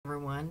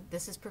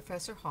this is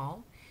Professor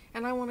Hall,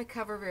 and I want to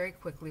cover very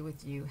quickly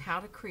with you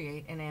how to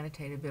create an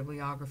annotated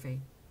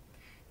bibliography.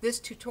 This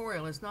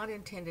tutorial is not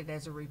intended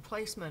as a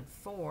replacement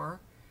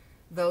for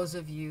those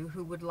of you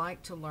who would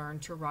like to learn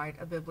to write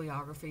a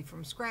bibliography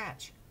from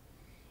scratch.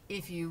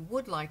 If you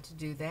would like to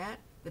do that,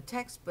 the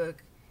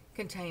textbook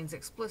contains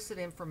explicit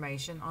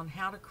information on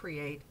how to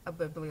create a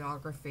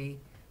bibliography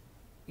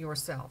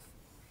yourself.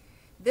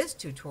 This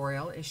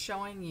tutorial is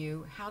showing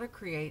you how to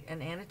create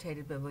an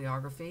annotated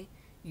bibliography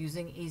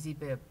using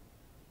EasyBib.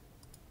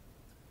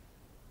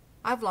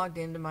 I've logged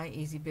into my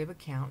EasyBib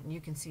account, and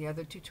you can see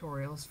other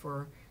tutorials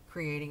for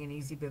creating an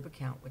EasyBib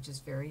account, which is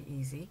very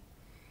easy.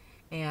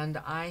 And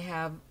I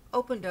have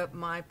opened up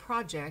my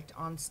project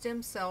on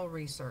stem cell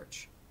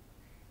research.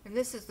 And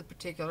this is the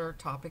particular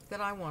topic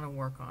that I want to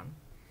work on.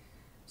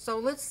 So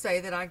let's say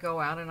that I go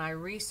out and I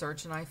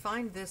research and I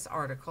find this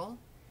article,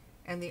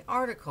 and the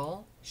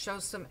article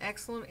shows some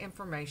excellent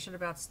information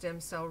about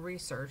stem cell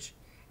research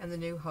and the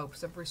new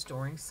hopes of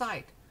restoring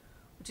sight,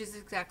 which is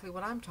exactly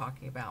what I'm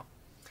talking about.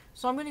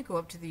 So I'm going to go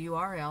up to the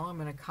URL, I'm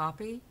going to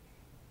copy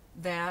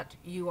that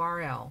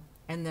URL,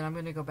 and then I'm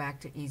going to go back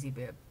to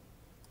EasyBib.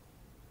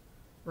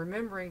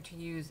 Remembering to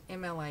use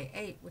MLA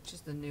 8, which is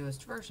the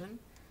newest version,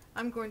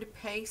 I'm going to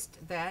paste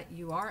that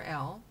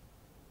URL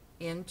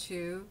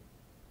into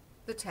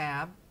the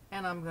tab,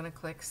 and I'm going to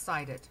click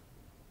Cite It.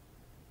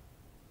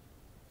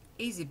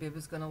 EasyBib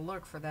is going to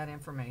look for that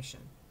information.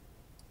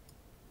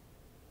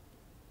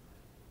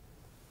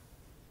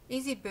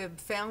 EasyBib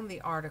found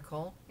the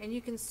article, and you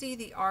can see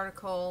the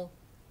article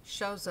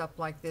shows up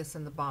like this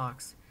in the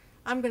box.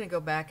 I'm going to go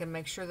back and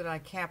make sure that I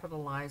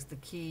capitalize the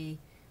key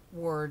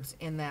words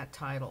in that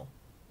title,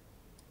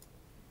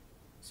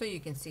 so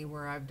you can see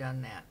where I've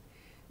done that.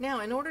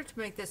 Now, in order to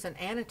make this an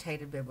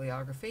annotated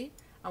bibliography,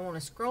 I want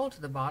to scroll to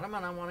the bottom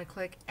and I want to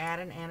click Add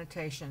an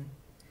Annotation.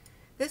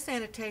 This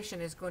annotation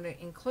is going to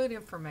include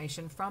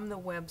information from the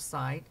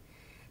website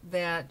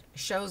that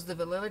shows the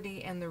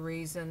validity and the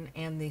reason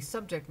and the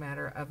subject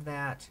matter of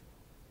that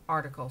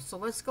article. So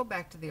let's go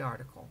back to the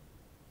article.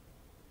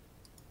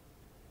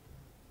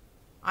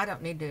 I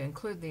don't need to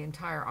include the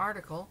entire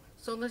article,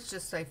 so let's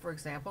just say, for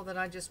example, that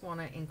I just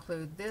want to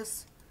include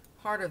this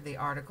part of the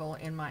article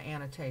in my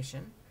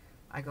annotation.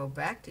 I go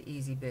back to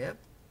EasyBib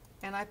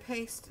and I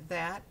paste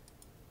that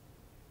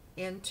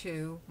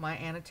into my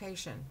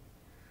annotation.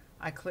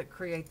 I click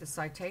Create the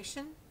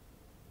Citation,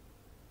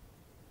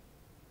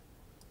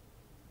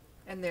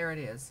 and there it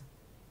is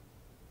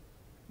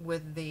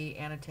with the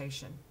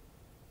annotation.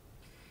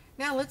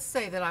 Now let's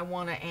say that I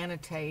want to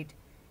annotate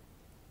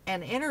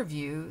an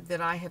interview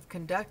that I have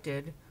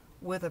conducted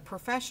with a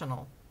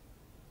professional.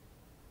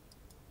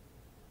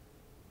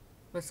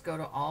 Let's go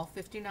to all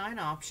 59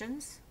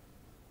 options,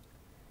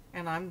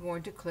 and I'm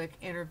going to click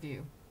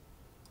Interview.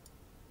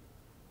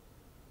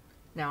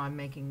 Now I'm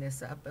making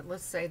this up, but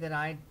let's say that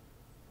I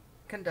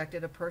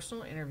conducted a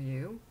personal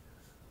interview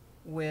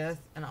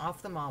with an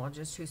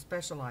ophthalmologist who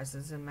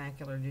specializes in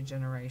macular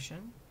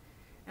degeneration,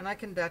 and I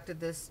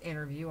conducted this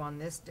interview on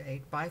this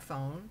date by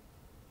phone.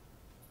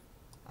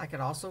 I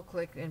could also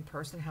click in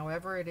person,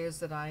 however it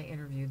is that I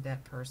interviewed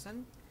that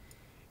person,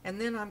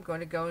 and then I'm going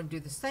to go and do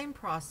the same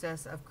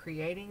process of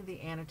creating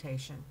the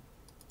annotation.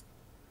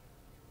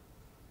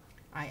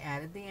 I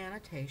added the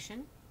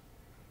annotation,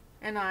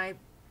 and I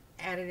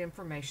added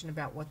information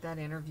about what that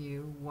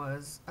interview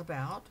was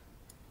about,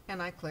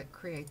 and I click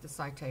Create the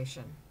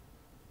Citation.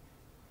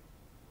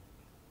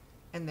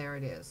 And there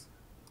it is.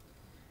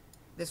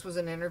 This was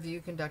an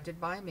interview conducted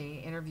by me,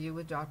 interview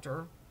with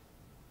Dr.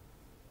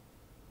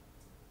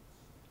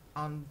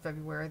 on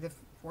February the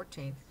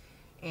 14th,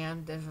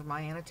 and there's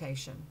my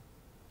annotation.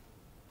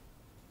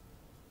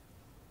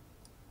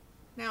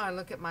 Now I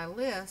look at my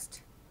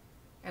list,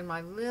 and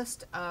my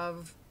list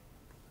of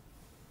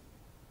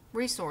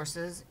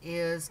resources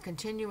is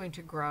continuing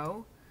to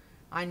grow.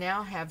 I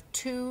now have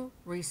 2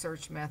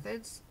 research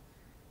methods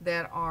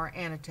that are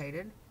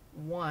annotated.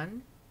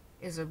 One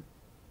is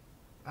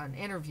an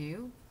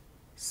interview.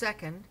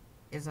 Second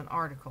is an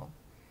article.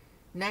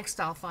 Next,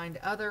 I'll find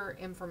other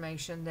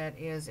information that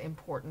is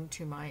important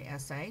to my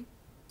essay,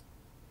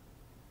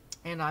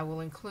 and I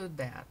will include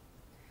that.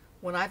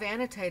 When I've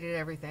annotated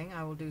everything,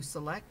 I will do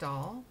Select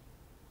All,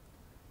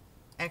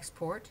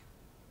 Export,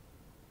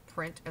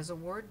 Print as a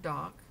Word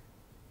doc,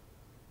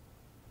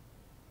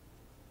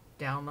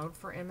 Download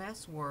for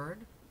MS Word.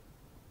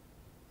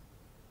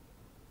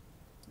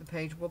 The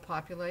page will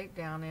populate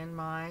down in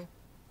my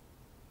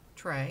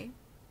tray.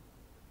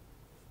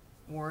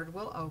 Word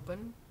will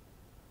open.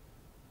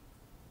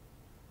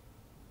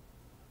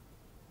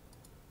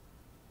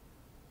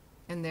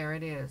 And there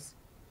it is.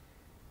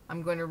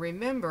 I'm going to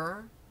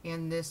remember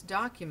in this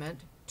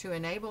document to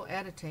enable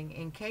editing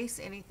in case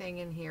anything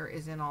in here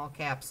is in all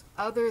caps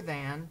other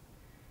than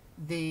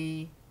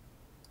the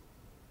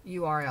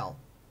URL.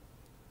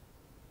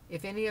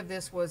 If any of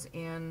this was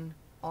in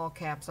all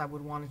caps, I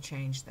would want to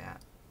change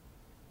that.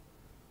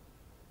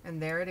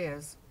 And there it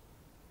is.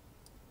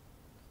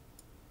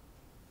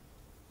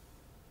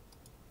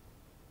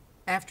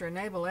 After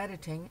Enable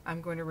Editing,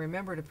 I'm going to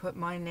remember to put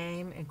my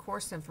name and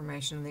course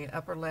information in the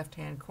upper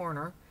left-hand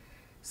corner,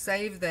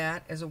 save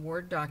that as a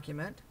Word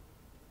document,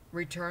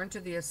 return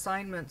to the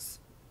Assignments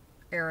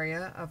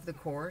area of the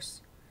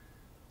course,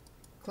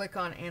 click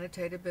on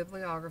Annotated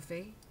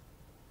Bibliography,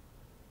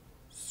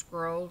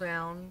 scroll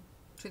down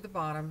to the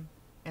bottom,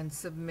 and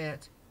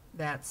submit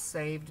that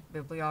saved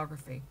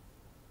bibliography.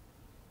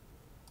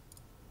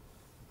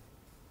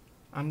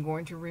 I'm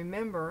going to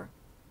remember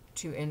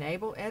to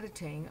enable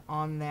editing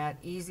on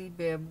that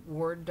EasyBib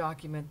Word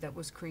document that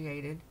was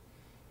created,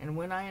 and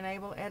when I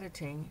enable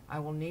editing, I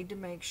will need to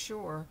make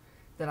sure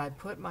that I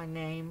put my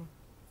name,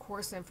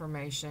 course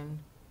information,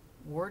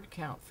 word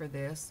count for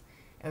this,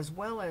 as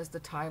well as the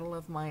title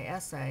of my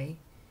essay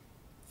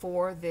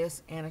for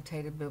this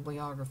annotated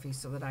bibliography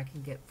so that I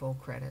can get full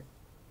credit.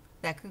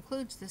 That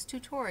concludes this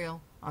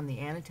tutorial on the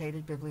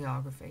annotated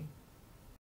bibliography.